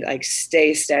 and like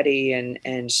stay steady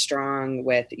and strong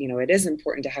with, you know, it is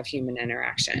important to have human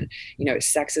interaction. You know,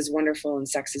 sex is wonderful and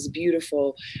sex is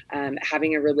beautiful.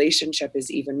 Having a relationship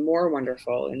is even more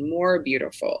wonderful and more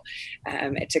beautiful,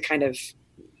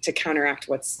 to counteract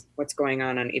what's going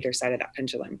on either side of that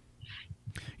pendulum.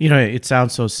 You know, it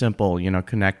sounds so simple, you know,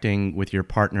 connecting with your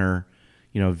partner,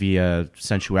 you know, via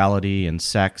sensuality and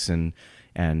sex and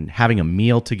having a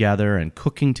meal together and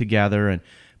cooking together,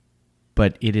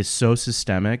 but it is so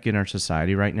systemic in our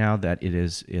society right now that it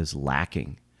is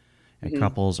lacking, and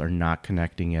couples are not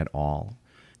connecting at all.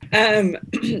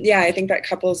 Yeah, I think that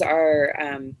couples are,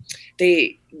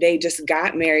 they just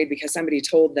got married because somebody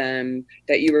told them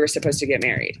that you were supposed to get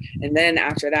married. And then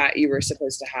after that, you were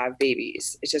supposed to have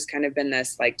babies. It's just kind of been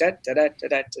this like, da, da, da, da,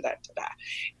 da, da, da, da.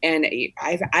 And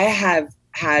I have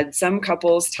had some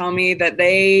couples tell me that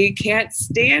they can't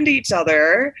stand each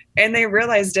other, and they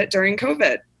realized it during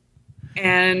COVID.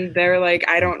 And they're like,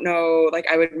 I don't know, like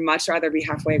I would much rather be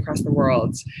halfway across the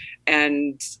world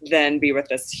and then be with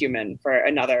this human for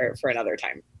another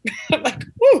time. I'm like,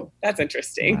 whoo, that's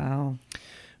interesting. Wow.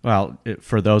 Well,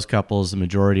 for those couples, the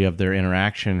majority of their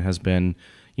interaction has been,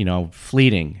 you know,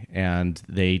 fleeting, and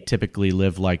they typically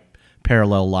live like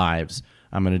parallel lives.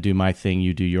 I'm going to do my thing,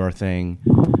 you do your thing,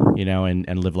 you know,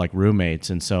 and live like roommates.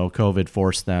 And so COVID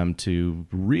forced them to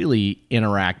really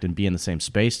interact and be in the same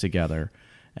space together.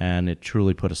 And it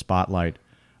truly put a spotlight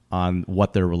on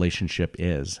what their relationship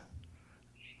is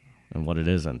and what it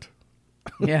isn't.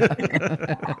 Yeah.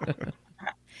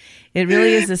 It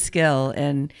really is a skill.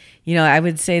 And, you know, I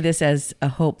would say this as a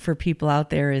hope for people out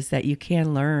there is that you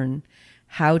can learn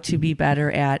how to be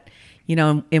better at, you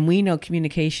know, and we know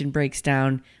communication breaks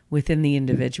down within the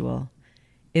individual.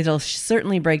 It'll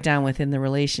certainly break down within the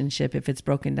relationship if it's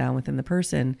broken down within the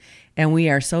person. And we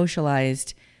are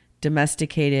socialized,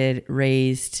 domesticated,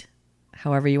 raised,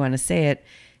 however you want to say it,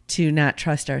 to not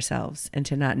trust ourselves and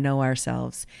to not know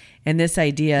ourselves. And this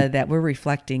idea that we're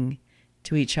reflecting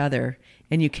to each other,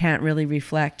 and you can't really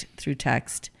reflect through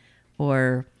text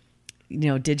or, you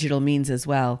know, digital means as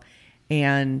well.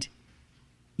 And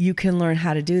you can learn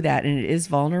how to do that. And it is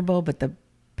vulnerable, but the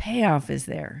payoff is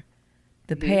there.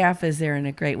 The payoff is there in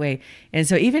a great way. And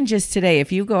so even just today,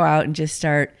 if you go out and just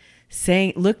start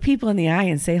saying, look people in the eye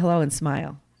and say hello and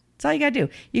smile. That's all you got to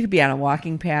do. You could be on a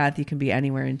walking path. You can be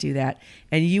anywhere and do that.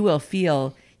 And you will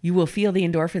feel the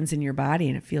endorphins in your body,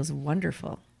 and it feels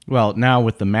wonderful. Well, now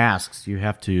with the masks, you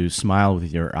have to smile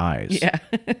with your eyes. Yeah.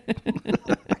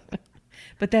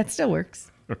 But that still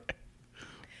works. Right.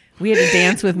 We had to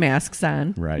dance with masks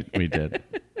on. Right, we did.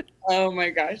 Oh my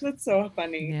gosh, that's so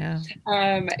funny. Yeah.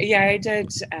 Yeah, I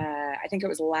did. I think it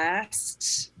was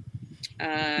last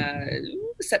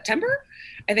September.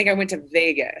 I think I went to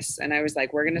Vegas, and I was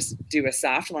like, we're going to do a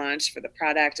soft launch for the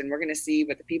product, and we're going to see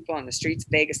what the people on the streets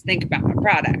of Vegas think about my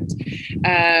product.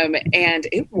 And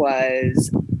it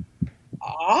was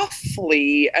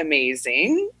awfully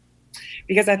amazing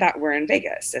because I thought, we're in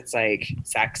Vegas. It's like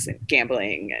sex and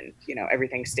gambling and, you know,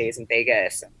 everything stays in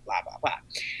Vegas and blah, blah, blah.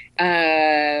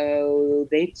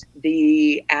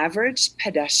 The average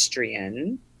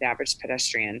pedestrian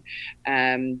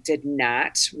did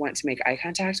not want to make eye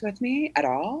contact with me at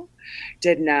all.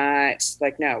 Did not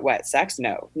like, no, what, sex?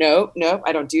 No,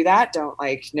 I don't do that. Don't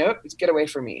like, nope, get away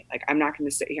from me. Like, I'm not going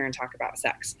to sit here and talk about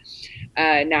sex.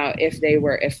 Now,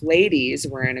 if ladies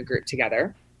were in a group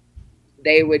together,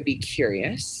 they would be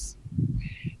curious.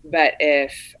 But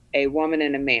if a woman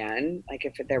and a man, like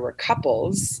if there were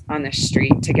couples on the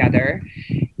street together,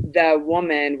 the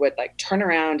woman would like turn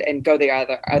around and go the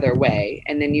other way.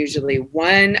 And then usually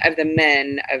one of the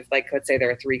men of, like, let's say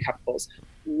there are three couples,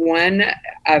 one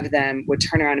of them would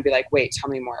turn around and be like, wait, tell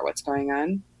me more. What's going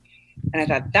on? And I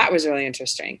thought that was really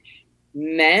interesting.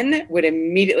 Men would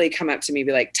immediately come up to me and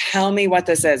be like, tell me what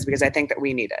this is, because I think that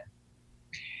we need it.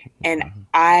 And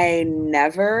I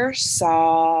never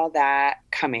saw that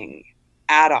coming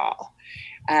at all.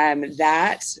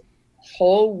 That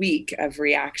whole week of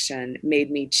reaction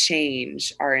made me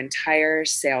change our entire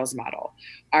sales model,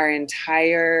 our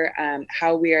entire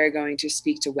how we are going to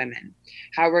speak to women,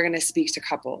 how we're going to speak to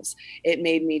couples. It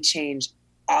made me change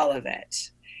all of it.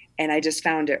 And I just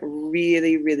found it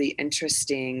really, really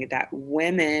interesting that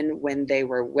women, when they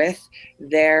were with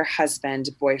their husband,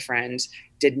 boyfriend,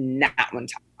 did not want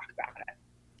to talk about it.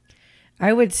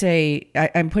 I would say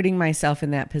I'm putting myself in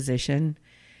that position,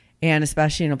 and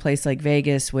especially in a place like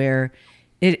Vegas where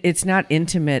it's not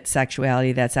intimate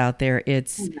sexuality that's out there.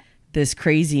 It's this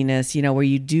craziness, you know, where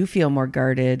you do feel more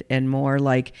guarded and more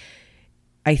like,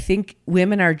 I think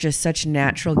women are just such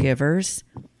natural givers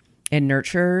and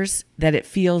nurturers that it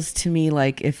feels to me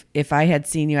like if I had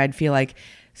seen you, I'd feel like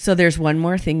So there's one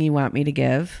more thing you want me to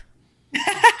give.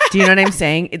 Do you know what I'm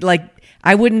saying? Like,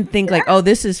 I wouldn't think like, oh,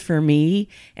 this is for me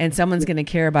and someone's going to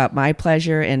care about my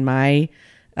pleasure and my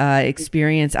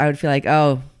experience. I would feel like,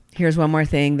 oh, here's one more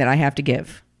thing that I have to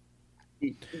give.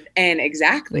 And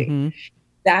exactly. Mm-hmm.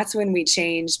 That's when we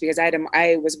changed, because I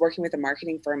was working with a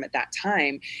marketing firm at that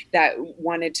time that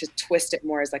wanted to twist it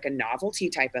more as like a novelty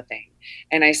type of thing.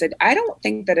 And I said, I don't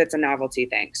think that it's a novelty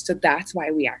thing. So that's why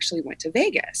we actually went to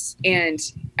Vegas. And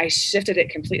I shifted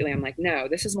it completely. I'm like, no,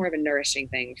 this is more of a nourishing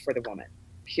thing for the woman.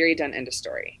 Period, done, end of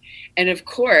story. And of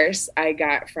course, I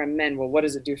got from men, well, what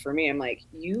does it do for me? I'm like,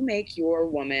 you make your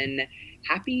woman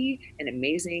happy and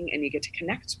amazing, and you get to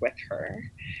connect with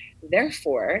her.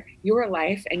 Therefore, your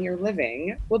life and your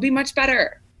living will be much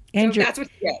better. And so that's what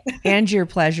you get. And your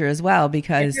pleasure as well,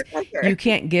 because you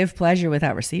can't give pleasure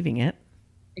without receiving it.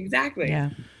 Exactly. Yeah.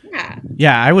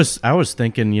 Yeah, I was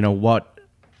thinking, what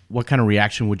kind of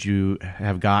reaction would you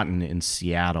have gotten in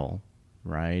Seattle,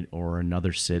 right? Or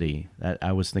another city?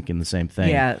 I was thinking the same thing.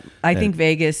 Yeah, I think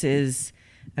Vegas is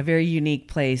a very unique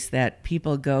place that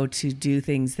people go to do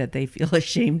things that they feel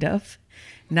ashamed of,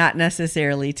 not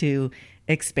necessarily to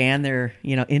expand their,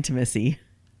 intimacy.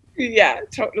 Yeah,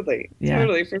 totally. Yeah.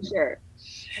 Totally, for sure.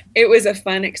 It was a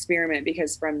fun experiment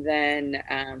because from then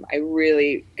I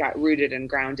really got rooted and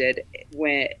grounded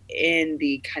in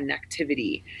the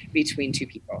connectivity between two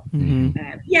people.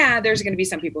 Mm-hmm. There's going to be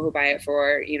some people who buy it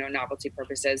for, novelty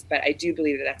purposes, but I do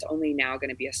believe that that's only now going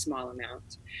to be a small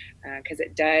amount because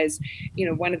it does,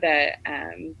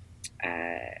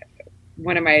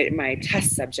 one of my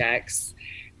test subjects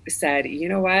said, you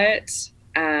know what?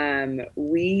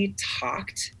 We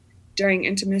talked during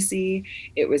intimacy.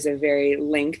 It was a very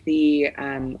lengthy,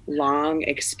 long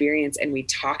experience, and we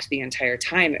talked the entire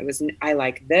time. It was, I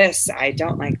like this, I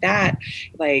don't like that,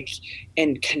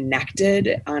 and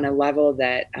connected on a level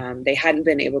that they hadn't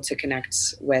been able to connect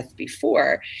with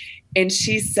before. And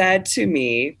she said to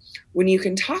me, when you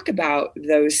can talk about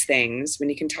those things, when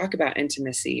you can talk about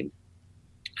intimacy,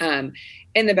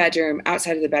 in the bedroom,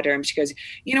 outside of the bedroom, she goes,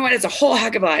 you know what? It's a whole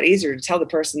heck of a lot easier to tell the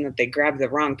person that they grabbed the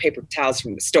wrong paper towels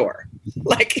from the store.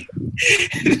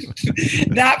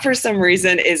 That for some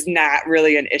reason is not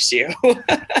really an issue. You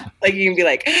can be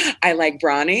like, I like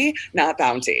Brawny, not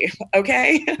Bounty.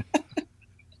 Okay.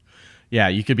 Yeah.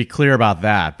 You could be clear about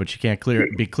that, but you can't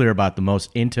be clear about the most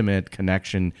intimate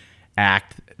connection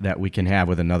act that we can have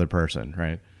with another person.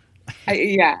 Right.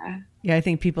 Yeah. I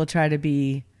think people try to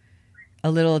be a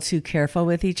little too careful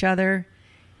with each other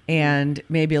and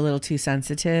maybe a little too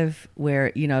sensitive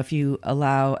where, if you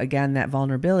allow, again, that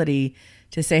vulnerability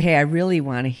to say, hey, I really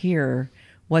want to hear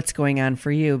what's going on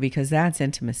for you, because that's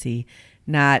intimacy,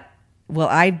 not, well,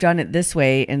 I've done it this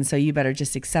way, and so you better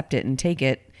just accept it and take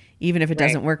it, even if it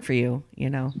doesn't work for you,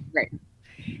 Right.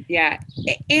 Yeah.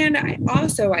 And I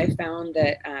found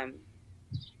that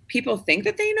people think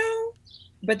that they know,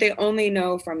 but they only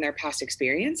know from their past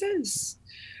experiences.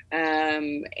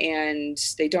 And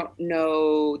they don't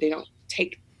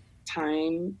take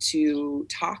time to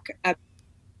talk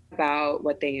about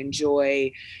what they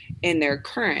enjoy in their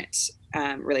current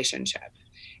relationship.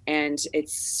 And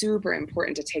it's super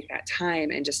important to take that time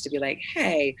and just to be like,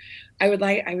 hey, I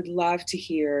would love to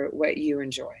hear what you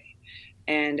enjoy.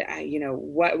 And,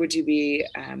 what would you be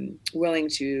willing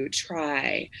to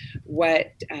try?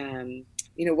 What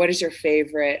is your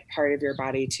favorite part of your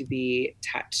body to be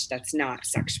touched that's not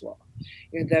sexual?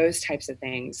 Those types of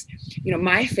things.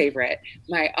 My favorite,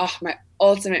 my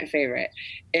ultimate favorite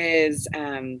is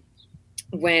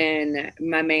when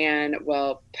my man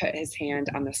will put his hand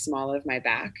on the small of my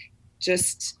back,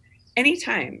 just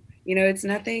anytime. It's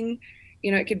nothing.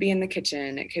 It could be in the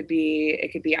kitchen. It could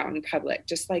be out in public,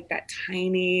 just like that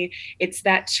tiny, it's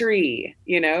that tree,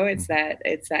 it's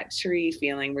that tree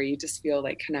feeling where you just feel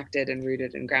like connected and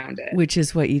rooted and grounded. Which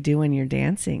is what you do when you're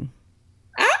dancing.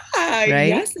 Right?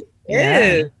 Yes,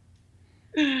 it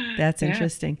is. That's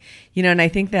interesting. And I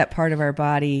think that part of our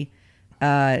body,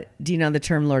 do you know the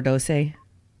term lordose?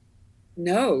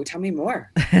 No, tell me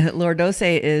more.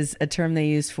 Lordose is a term they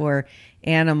use for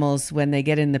animals when they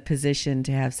get in the position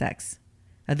to have sex.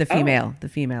 The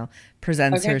female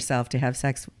presents herself to have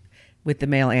sex with the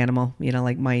male animal,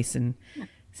 like mice and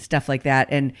stuff like that.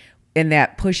 And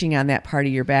that pushing on that part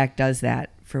of your back does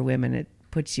that for women. It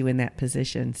puts you in that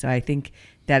position. So I think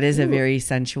that is a very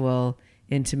sensual,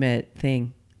 intimate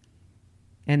thing.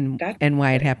 And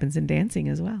why it happens in dancing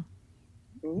as well.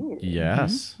 Ooh.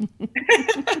 Yes.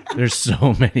 There's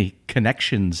so many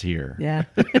connections here. Yeah.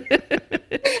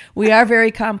 We are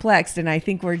very complex. And I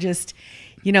think we're just,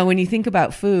 when you think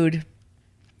about food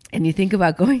and you think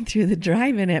about going through the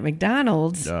drive-in at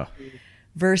McDonald's,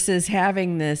 versus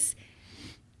having this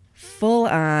full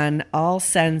on all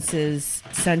senses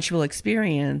sensual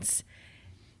experience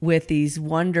with these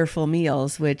wonderful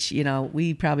meals, which, you know,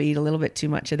 we probably eat a little bit too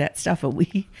much of that stuff, but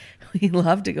we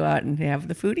love to go out and have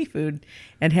the foodie food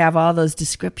and have all those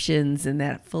descriptions and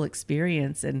that full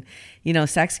experience. And, you know,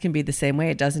 sex can be the same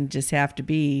way. It doesn't just have to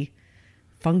be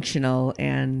functional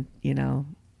and, you know,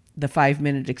 the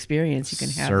 5-minute experience. You can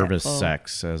have service that full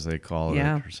sex, as they call it,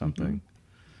 or something.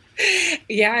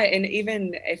 Yeah, and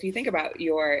even if you think about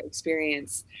your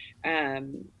experience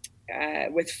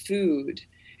with food,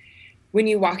 when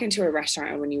you walk into a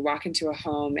restaurant, when you walk into a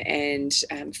home and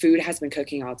food has been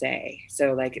cooking all day,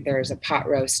 so like there's a pot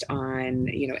roast on,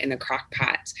 you know, in the crock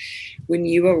pot. When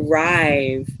you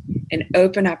arrive and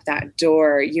open up that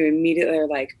door, you immediately are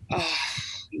like, oh,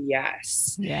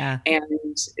 yes. Yeah.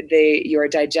 And your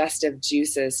digestive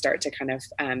juices start to kind of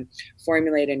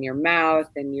formulate in your mouth,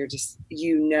 and you're just,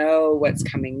 you know what's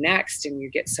coming next, and you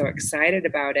get so excited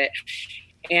about it.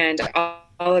 And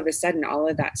all of a sudden, all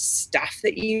of that stuff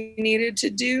that you needed to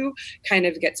do kind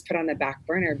of gets put on the back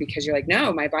burner because you're like,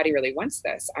 no, my body really wants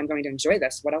this. I'm going to enjoy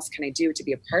this. What else can I do to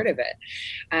be a part of it?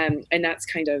 And that's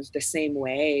kind of the same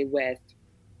way with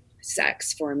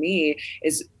sex for me,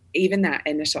 is even that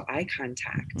initial eye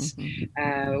contact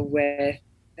with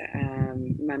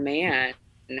my man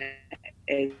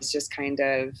is just kind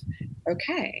of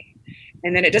okay.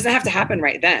 And then it doesn't have to happen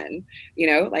right then, you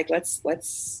know, like let's,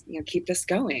 you know, keep this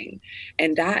going.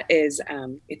 And that is,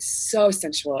 it's so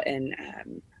sensual. And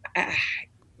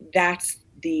that's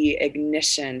the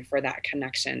ignition for that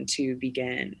connection to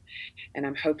begin. And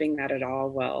I'm hoping that it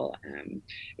all will,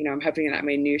 you know, I'm hoping that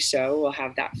my new show will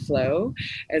have that flow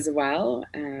as well,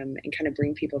 and kind of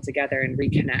bring people together and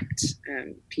reconnect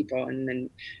people. And then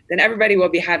everybody will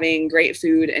be having great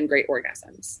food and great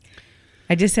orgasms.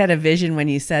 I just had a vision when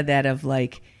you said that of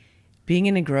like being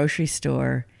in a grocery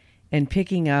store and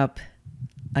picking up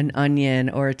an onion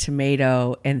or a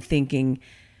tomato and thinking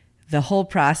the whole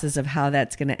process of how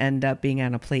that's going to end up being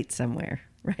on a plate somewhere,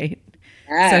 right?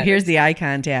 Yes. So here's the eye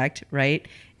contact, right?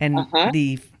 And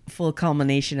the full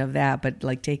culmination of that, but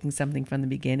like taking something from the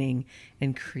beginning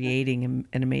and creating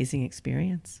an amazing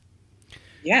experience.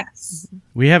 Yes.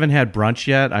 We haven't had brunch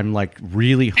yet. I'm like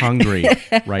really hungry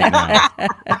right now.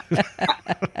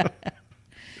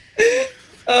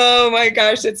 Oh my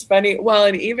gosh, it's funny. Well,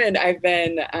 and even I've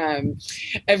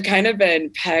kind of been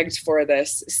pegged for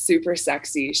this super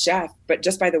sexy chef, but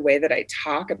just by the way that I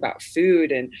talk about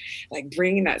food and like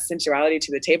bringing that sensuality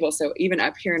to the table. So even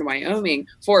up here in Wyoming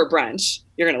for brunch,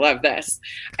 you're going to love this.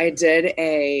 I did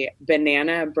a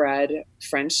banana bread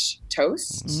French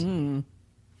toast. Mm.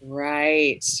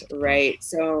 Right.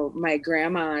 So my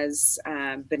grandma's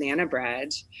banana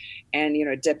bread, and, you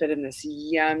know, dip it in this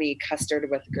yummy custard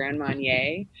with Grand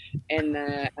Marnier and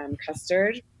the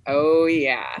custard. Oh,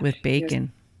 yeah. With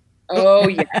bacon. Oh,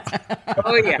 yes.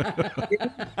 Oh, yeah.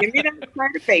 Give me that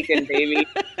part of bacon, baby.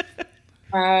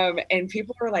 And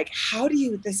people were like,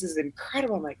 this is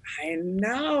incredible. I'm like, I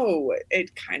know.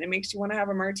 It kind of makes you want to have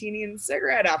a martini and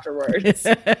cigarette afterwards.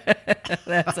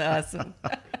 That's awesome.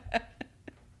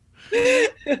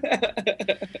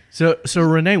 So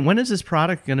Renee, when is this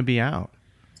product going to be out?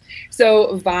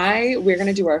 So Vi, we're going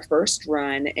to do our first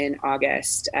run in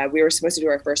August. We were supposed to do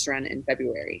our first run in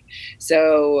February.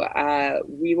 So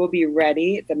we will be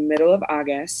ready at the middle of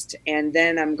August. And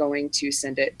then I'm going to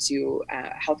send it to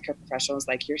healthcare professionals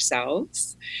like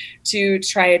yourselves to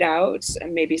try it out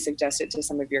and maybe suggest it to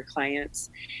some of your clients.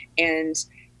 And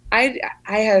I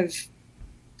have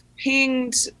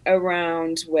pinged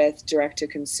around with direct to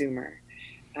consumer.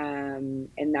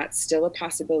 And that's still a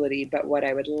possibility. But what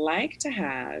I would like to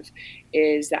have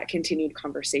is that continued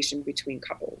conversation between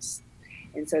couples.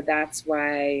 And so that's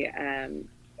why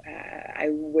I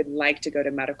would like to go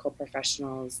to medical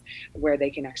professionals where they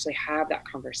can actually have that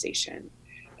conversation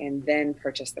and then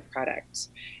purchase the product.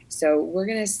 So we're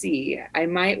going to see. I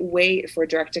might wait for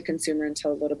direct to consumer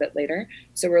until a little bit later.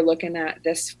 So we're looking at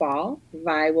this fall.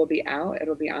 Vi will be out.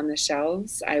 It'll be on the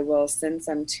shelves. I will send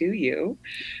some to you.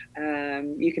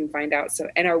 You can find out. So,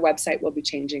 and our website will be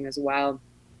changing as well.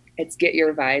 It's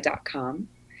getyourvi.com.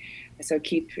 So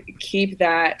keep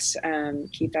that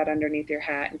underneath your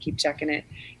hat and keep checking it.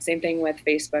 Same thing with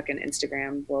Facebook and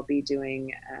Instagram. We'll be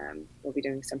doing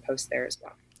some posts there as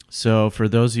well. So for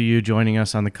those of you joining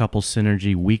us on the Couple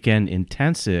Synergy Weekend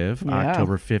Intensive,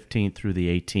 October 15th through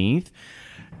the 18th,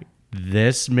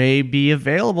 this may be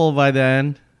available by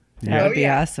then. That would be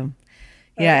awesome.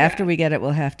 Yeah, after we get it,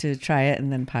 we'll have to try it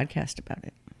and then podcast about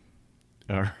it.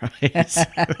 All right.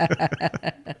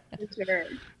 Sure.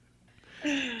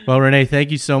 Well, Renee,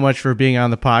 thank you so much for being on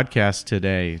the podcast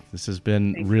today. This has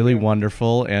been really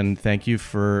wonderful, and thank you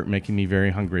for making me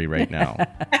very hungry right now.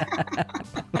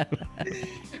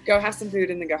 Go have some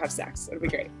food and then go have sex. It'll be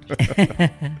great.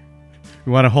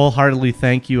 We want to wholeheartedly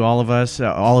thank you, all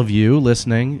of you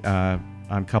listening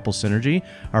on Couple Synergy.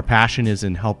 Our passion is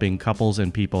in helping couples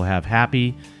and people have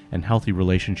happy and healthy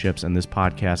relationships, and this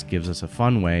podcast gives us a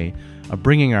fun way of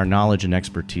bringing our knowledge and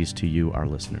expertise to you, our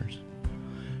listeners.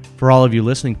 For all of you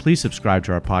listening, please subscribe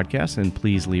to our podcast and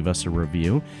please leave us a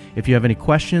review. If you have any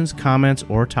questions, comments,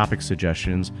 or topic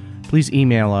suggestions, please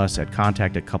email us at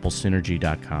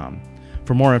contact@couplesynergy.com.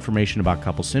 For more information about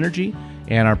Couple Synergy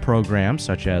and our programs,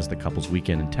 such as the Couples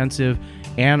Weekend Intensive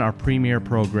and our premier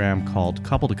program called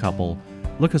Couple to Couple,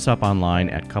 look us up online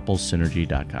at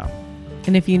couplesynergy.com.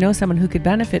 And if you know someone who could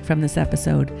benefit from this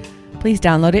episode, please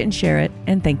download it and share it.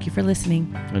 And thank you for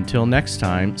listening. Until next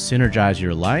time, synergize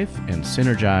your life and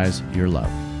synergize your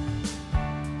love.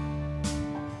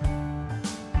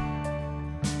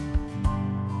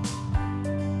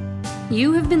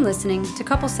 You have been listening to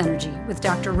Couple Synergy with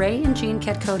Dr. Ray and Jean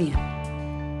Ketkodian.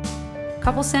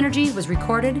 Couple Synergy was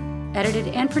recorded, edited,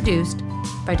 and produced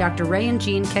by Dr. Ray and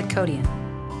Jean Ketkodian.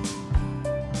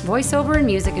 Voiceover and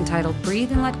music entitled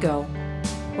Breathe and Let Go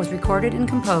was recorded and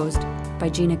composed by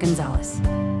Gina Gonzalez.